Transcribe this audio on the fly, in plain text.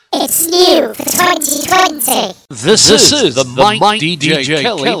What's new for 2020? This is the Mike DJ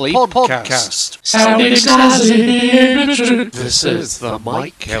Kelly podcast. Sound excited. This is the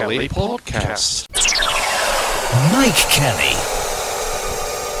Mike Kelly podcast. Mike Kelly.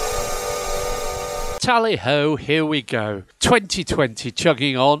 Tally ho, here we go. 2020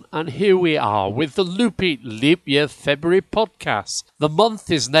 chugging on, and here we are with the Loopy Leap Year February podcast. The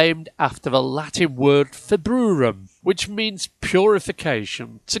month is named after the Latin word februarum, which means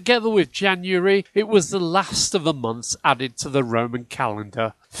purification. Together with January, it was the last of the months added to the Roman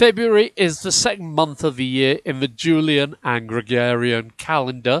calendar. February is the second month of the year in the Julian and Gregorian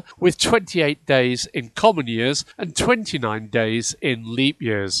calendar, with 28 days in common years and 29 days in leap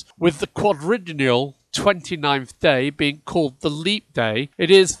years. With the quadrennial 29th day being called the leap day, it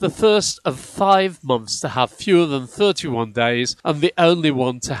is the first of 5 months to have fewer than 31 days and the only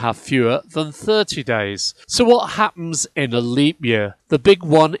one to have fewer than 30 days. So what happens in a leap year? The big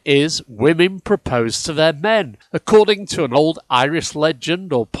one is women propose to their men. According to an old Irish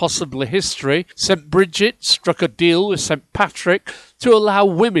legend or possibly history, St. Bridget struck a deal with St. Patrick to allow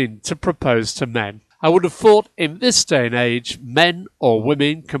women to propose to men. I would have thought in this day and age, men or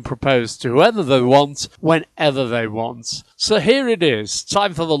women can propose to whoever they want, whenever they want. So here it is,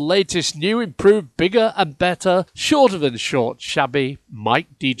 time for the latest new, improved, bigger and better, shorter than short, shabby Mike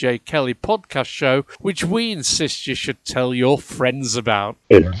DJ Kelly podcast show, which we insist you should tell your friends about.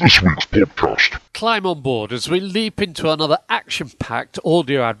 On this week's podcast, Climb on board as we leap into another action-packed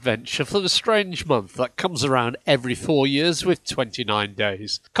audio adventure for the strange month that comes around every 4 years with 29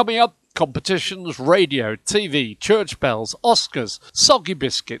 days. Coming up, competitions, radio, TV, church bells, Oscars, soggy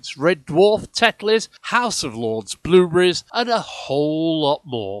biscuits, Red Dwarf, Tetleys, House of Lords, blueberries, and a whole lot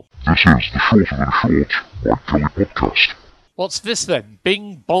more. this is the Shorter Than Short Mike Kelly podcast. What's this then?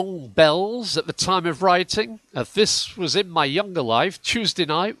 Bing bong bells at the time of writing? If this was in my younger life, Tuesday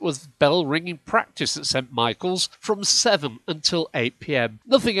night was bell ringing practice at St. Michael's from 7 until 8 p.m.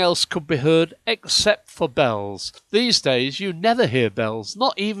 Nothing else could be heard except for bells. These days you never hear bells,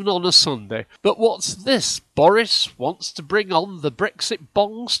 not even on a Sunday. But what's this? Boris wants to bring on the Brexit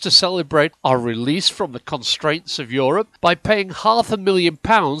bongs to celebrate our release from the constraints of Europe by paying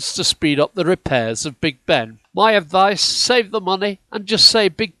 £500,000 to speed up the repairs of Big Ben. My advice, save the money and just say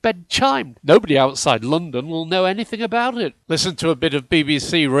Big Ben chimed. Nobody outside London will know anything about it. Listened to a bit of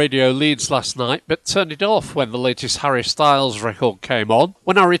BBC Radio Leeds last night, but turned it off when the latest Harry Styles record came on.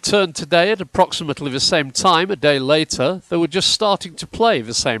 When I returned today at approximately the same time, a day later, they were just starting to play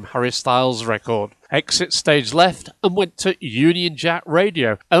the same Harry Styles record. Exit stage left and went to Union Jack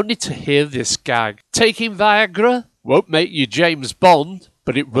Radio, only to hear this gag. Taking Viagra won't make you James Bond,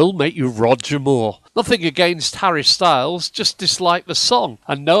 but it will make you Roger Moore. Nothing against Harry Styles, just dislike the song.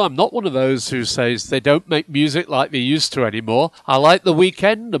 And no, I'm not one of those who says they don't make music like they used to anymore. I like The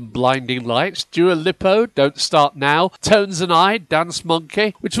Weeknd and Blinding Lights, Dua Lipa, Don't Start Now, Tones and I, Dance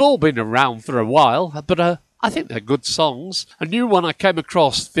Monkey, which have all been around for a while, but I think they're good songs. A new one I came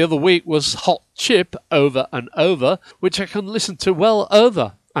across the other week was Hot Chip, Over and Over, which I can listen to well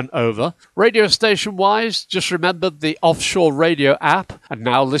over and over. Radio station wise, just remembered the Offshore Radio app and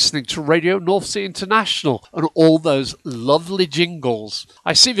now listening to Radio North Sea International and all those lovely jingles.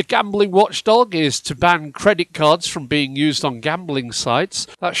 I see the gambling watchdog is to ban credit cards from being used on gambling sites.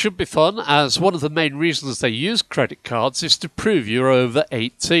 That should be fun, as one of the main reasons they use credit cards is to prove you're over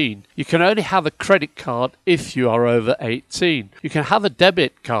 18. You can only have a credit card if you are over 18. You can have a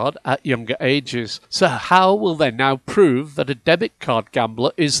debit card at younger ages. So how will they now prove that a debit card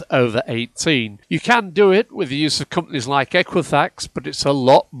gambler is over 18? You can do it with the use of companies like Equifax, but it's a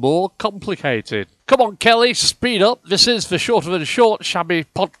lot more complicated. Come on, Kelly, speed up. This is the Shorter Than Short Shabby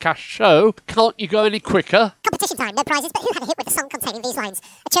podcast show. Can't you go any quicker? Competition time, no prizes, but who had a hit with the song containing these lines?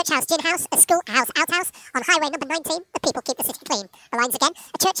 A church house, gin house, a school house, outhouse. On highway number 19, the people keep the city clean. The lines again.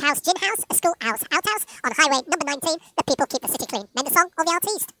 A church house, gin house, a school house, outhouse. On highway number 19, the people keep the city clean. Name the song or the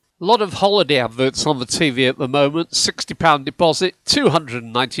artiste. A lot of holiday adverts on the TV at the moment. £60 deposit,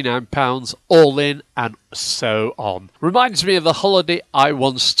 £299 all in, and so on. Reminds me of the holiday I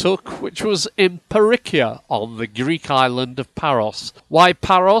once took, which was in Perikia on the Greek island of Paros. Why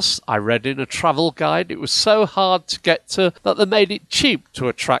Paros? I read in a travel guide it was so hard to get to that they made it cheap to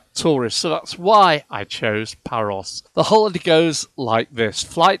attract tourists, so that's why I chose Paros. The holiday goes like this: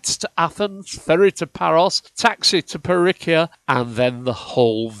 flights to Athens, ferry to Paros, taxi to Perikia, and then the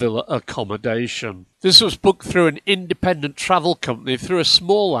whole villa accommodation. This was booked through an independent travel company through a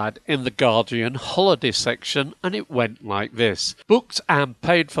small ad in the Guardian holiday section, and it went like this. Booked and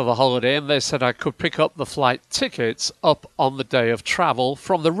paid for the holiday, and they said I could pick up the flight tickets up on the day of travel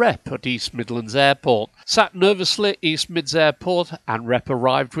from the rep at East Midlands Airport. Sat nervously at East Mids Airport and rep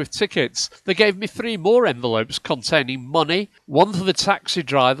arrived with tickets. They gave me 3 more envelopes containing money, one for the taxi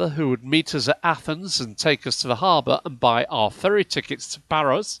driver who would meet us at Athens and take us to the harbour and buy our ferry tickets to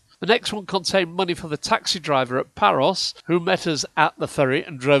Paros. The next one contained money for the taxi driver at Paros, who met us at the ferry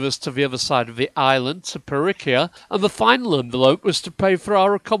and drove us to the other side of the island, to Perikia, and the final envelope was to pay for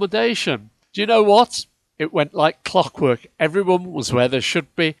our accommodation. Do you know what? It went like clockwork. Everyone was where they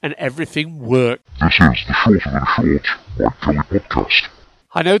should be, and everything worked. This is the Shorter Than Short Mike Kelly podcast.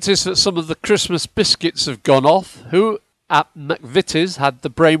 I noticed that some of the Christmas biscuits have gone off. Who at McVitie's had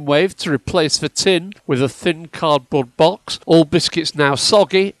the brainwave to replace the tin with a thin cardboard box? All biscuits now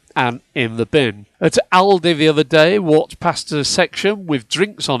soggy and in the bin. At Aldi the other day, walked past a section with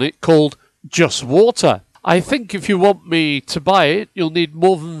drinks on it called Just Water. I think if you want me to buy it, you'll need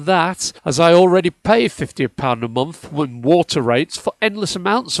more than that, as I already pay £50 a month in water rates for endless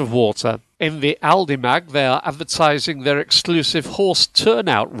amounts of water. In the Aldi mag, they are advertising their exclusive horse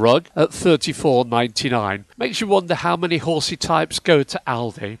turnout rug at $34.99. Makes you wonder how many horsey types go to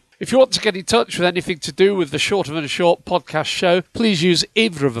Aldi. If you want to get in touch with anything to do with the Shorter Than Short podcast show, please use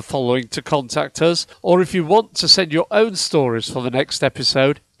either of the following to contact us, or if you want to send your own stories for the next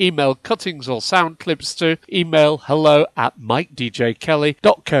episode, email cuttings or sound clips to email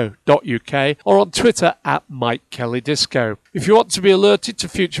hello@MikeDJKelly.co.uk or on Twitter @MikeKellyDisco. If you want to be alerted to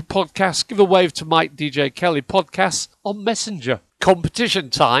future podcasts, give a wave to Mike DJ Kelly Podcasts on Messenger. Competition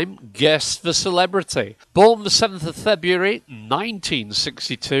time, Guess the Celebrity. Born the 7th of February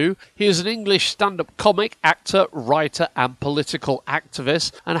 1962, he is an English stand-up comic, actor, writer and political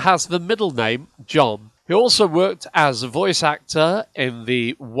activist and has the middle name John. He also worked as a voice actor in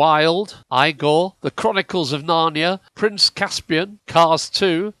The Wild, Igor, The Chronicles of Narnia, Prince Caspian, Cars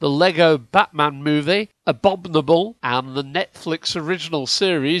 2, the Lego Batman movie, Abominable, and the Netflix original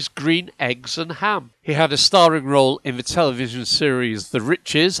series Green Eggs and Ham. He had a starring role in the television series The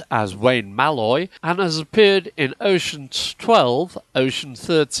Riches as Wayne Malloy and has appeared in Ocean's 12, Ocean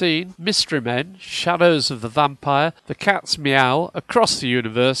 13, Mystery Men, Shadows of the Vampire, The Cat's Meow, Across the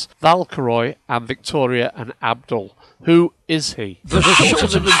Universe, Valkyrie, and Victoria and Abdul. Who is he? The Shorter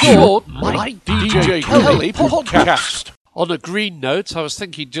Than Short Mike DJ Kelly podcast. On a green note, I was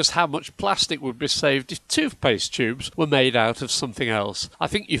thinking just how much plastic would be saved if toothpaste tubes were made out of something else. I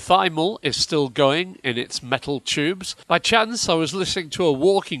think Euthymol is still going in its metal tubes. By chance, I was listening to a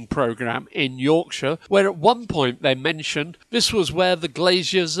walking programme in Yorkshire where at one point they mentioned this was where the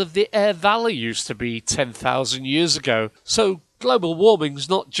glaciers of the Aire Valley used to be 10,000 years ago. So global warming's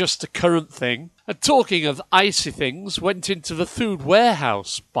not just a current thing. And talking of icy things, went into the food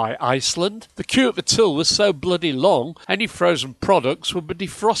warehouse by Iceland. The queue at the till was so bloody long, any frozen products would be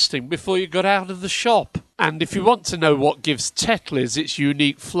defrosting before you got out of the shop. And if you want to know what gives Tetley's its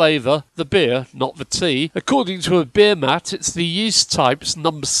unique flavour, the beer, not the tea, according to a beer mat, it's the yeast types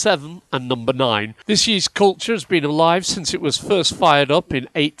number 7 and number 9. This yeast culture has been alive since it was first fired up in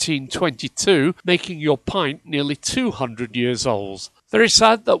 1822, making your pint nearly 200 years old. Very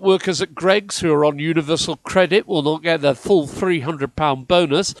sad that workers at Greggs who are on universal credit will not get their full £300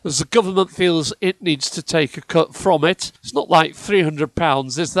 bonus, as the government feels it needs to take a cut from it. It's not like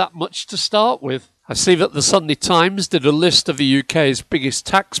 £300 is that much to start with. I see that the Sunday Times did a list of the UK's biggest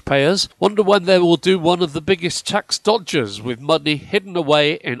taxpayers. Wonder when they will do one of the biggest tax dodgers with money hidden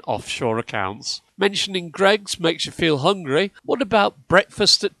away in offshore accounts. Mentioning Greggs makes you feel hungry. What about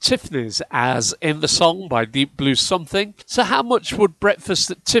breakfast at Tiffany's, as in the song by Deep Blue Something? So how much would breakfast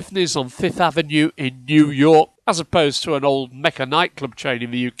at Tiffany's on 5th Avenue in New York, as opposed to an old Mecca nightclub chain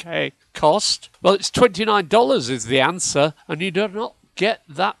in the UK, cost? Well, it's $29 is the answer, and you do not get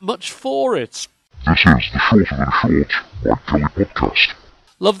that much for it. This is the Shorter Than Short Mike Kelly podcast.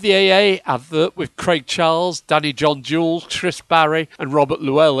 Love the AA advert with Craig Charles, Danny John Jules, Chris Barry and Robert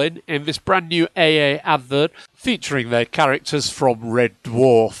Llewellyn in this brand new AA advert featuring their characters from Red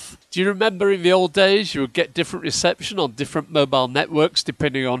Dwarf. Do you remember in the old days you would get different reception on different mobile networks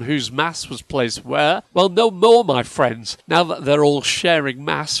depending on whose mass was placed where? Well, no more, my friends. Now that they're all sharing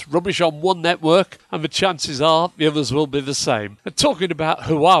mass, rubbish on one network, and the chances are the others will be the same. And talking about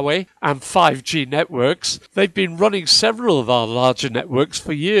Huawei and 5G networks, they've been running several of our larger networks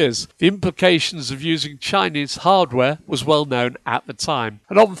for years. The implications of using Chinese hardware was well known at the time.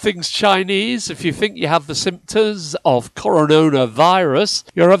 And on things Chinese, if you think you have the symptoms of coronavirus,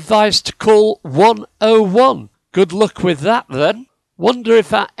 you're advised to call 101. Good luck with that then. Wonder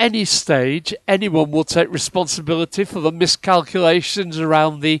if at any stage anyone will take responsibility for the miscalculations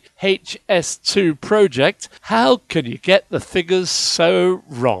around the HS2 project. How can you get the figures so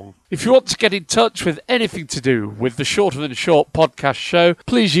wrong? If you want to get in touch with anything to do with the Shorter Than Short podcast show,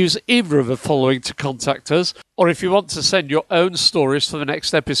 please use either of the following to contact us. Or if you want to send your own stories for the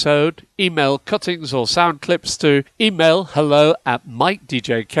next episode, email cuttings or sound clips to email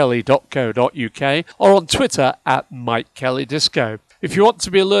hello@MikeDJKelly.co.uk or on Twitter @MikeKellyDisco. If you want to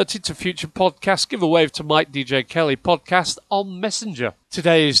be alerted to future podcasts, give a wave to Mike DJ Kelly Podcast on Messenger.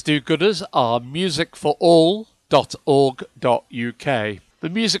 Today's do-gooders are musicforall.org.uk. The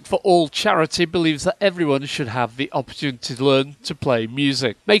Music for All charity believes that everyone should have the opportunity to learn to play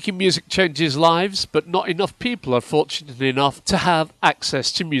music. Making music changes lives, but not enough people are fortunate enough to have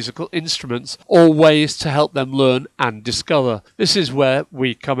access to musical instruments or ways to help them learn and discover. This is where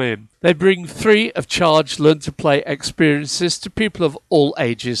we come in. They bring free of charge learn-to-play experiences to people of all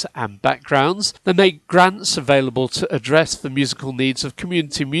ages and backgrounds. They make grants available to address the musical needs of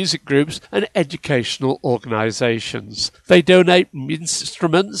community music groups and educational organisations. They donate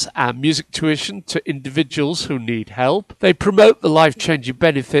instruments and music tuition to individuals who need help. They promote the life-changing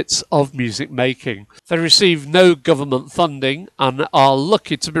benefits of music making. They receive no government funding and are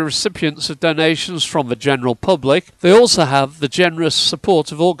lucky to be recipients of donations from the general public. They also have the generous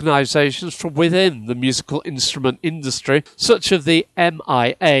support of organisations from within the musical instrument industry, such as the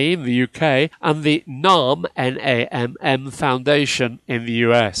MIA in the UK and the NAMM NAMM Foundation in the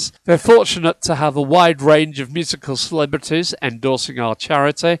US. They're fortunate to have a wide range of musical celebrities endorsing our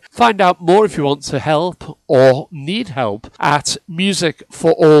charity. Find out more if you want to help or need help at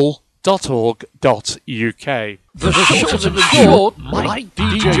musicforall.org.uk. The Shorter Than Short Mike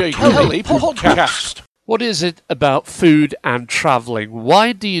DJ Kelly Podcast. What is it about food and travelling?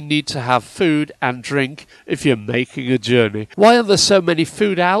 Why do you need to have food and drink if you're making a journey? Why are there so many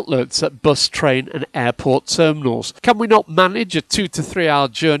food outlets at bus, train and airport terminals? Can we not manage a 2 to 3 hour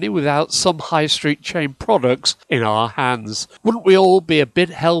journey without some high street chain products in our hands? Wouldn't we all be a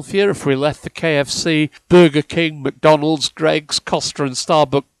bit healthier if we left the KFC, Burger King, McDonald's, Greggs, Costa and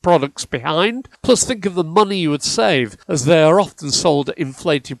Starbucks products behind? Plus think of the money you would save, as they are often sold at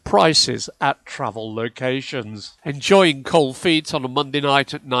inflated prices at travel locations. Enjoying cold feet on a Monday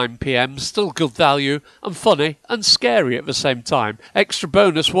night at 9 p.m, still good value and funny and scary at the same time. Extra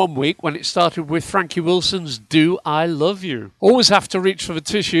bonus one week when it started with Frankie Wilson's Do I Love You. Always have to reach for the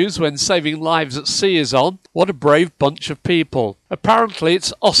tissues when Saving Lives at Sea is on. What a brave bunch of people. Apparently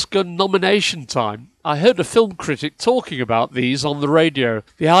it's Oscar nomination time. I heard a film critic talking about these on the radio.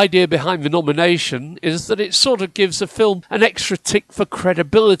 The idea behind the nomination is that it sort of gives a film an extra tick for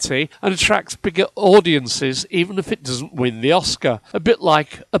credibility and attracts bigger audiences even if it doesn't win the Oscar. A bit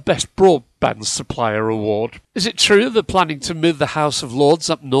like a Best Broadband Supplier award. Is it true they're planning to move the House of Lords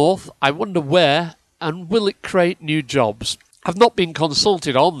up north? I wonder where, and will it create new jobs? I've not been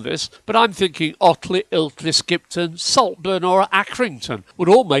consulted on this, but I'm thinking Otley, Ilkley, Skipton, Saltburn or Accrington would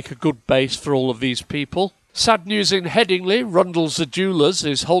all make a good base for all of these people. Sad news in Headingley, Rundle's The Jewellers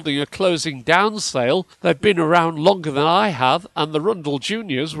is holding a closing down sale. They've been around longer than I have, and the Rundle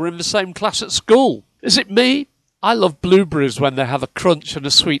Juniors were in the same class at school. Is it me? I love blueberries when they have a crunch and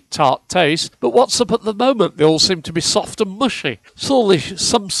a sweet tart taste, but what's up at the moment? They all seem to be soft and mushy. Surely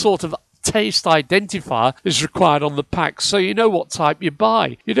some sort of taste identifier is required on the pack so you know what type you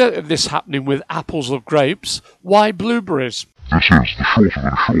buy. You don't have this happening with apples or grapes. Why blueberries? This is the Shorter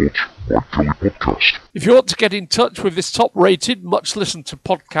Than Short Mike Kelly Podcast. If you want to get in touch with this top-rated, much-listened-to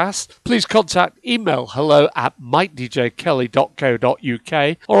podcast, please contact email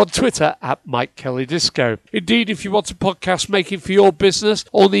hello@MikeDJKelly.co.uk or on Twitter @MikeKellyDisco. Indeed, if you want a podcast making for your business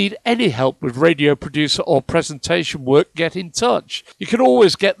or need any help with radio producer or presentation work, get in touch. You can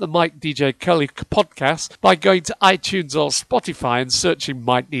always get the Mike DJ Kelly podcast by going to iTunes or Spotify and searching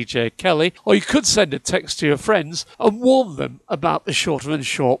Mike DJ Kelly, or you could send a text to your friends and warn them about the Shorter Than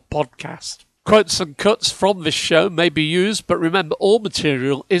Short podcast. Quotes and cuts from this show may be used, but remember all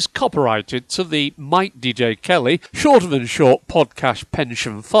material is copyrighted to the Mike DJ Kelly Shorter Than Short Podcast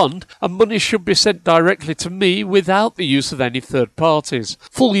Pension Fund, and money should be sent directly to me without the use of any third parties.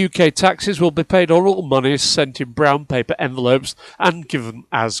 Full UK taxes will be paid on all monies sent in brown paper envelopes and given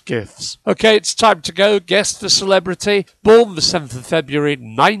as gifts. Okay, it's time to go. Guess the celebrity. Born the 7th of February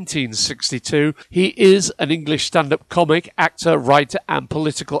 1962, he is an English stand-up comic, actor, writer and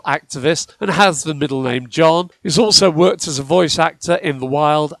political activist, and has the middle name John. He's also worked as a voice actor in The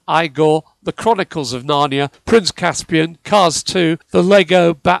Wild, Igor, The Chronicles of Narnia, Prince Caspian, Cars 2, the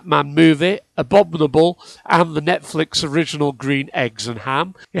Lego Batman movie, Abominable, and the Netflix original Green Eggs and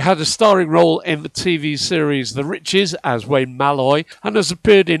Ham. He had a starring role in the TV series The Riches as Wayne Malloy, and has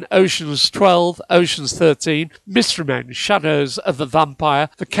appeared in Ocean's 12, Ocean's 13, Mystery Men, Shadows of the Vampire,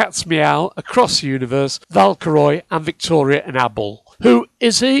 The Cat's Meow, Across the Universe, Valkyrie, and Victoria and Abel. Who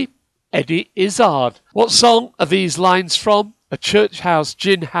is he? Eddie Izzard. What song are these lines from? A church house,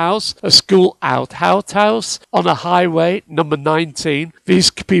 gin house, a school outhouse, on a highway, number 19.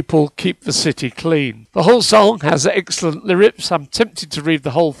 These people keep the city clean. The whole song has excellent lyrics. I'm tempted to read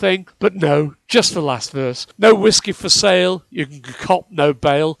the whole thing, but no, just the last verse. No whiskey for sale, you can cop no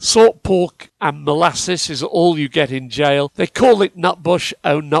bail. Salt pork and molasses is all you get in jail. They call it Nutbush,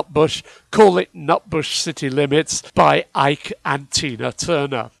 oh Nutbush. Call it Nutbush City Limits by Ike and Tina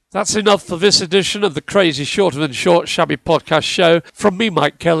Turner. That's enough for this edition of the Crazy Shorter Than Short Shabby Podcast Show. From me,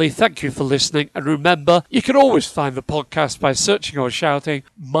 Mike Kelly, thank you for listening. And remember, you can always find the podcast by searching or shouting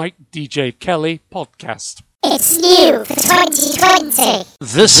Mike DJ Kelly Podcast. It's new for 2020.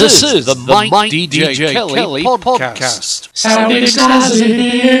 This is the Mike DJ Kelly Podcast. Sounding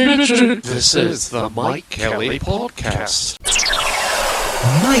snazzy. This is the Mike Kelly Podcast.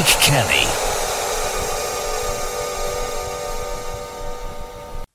 Mike Kelly.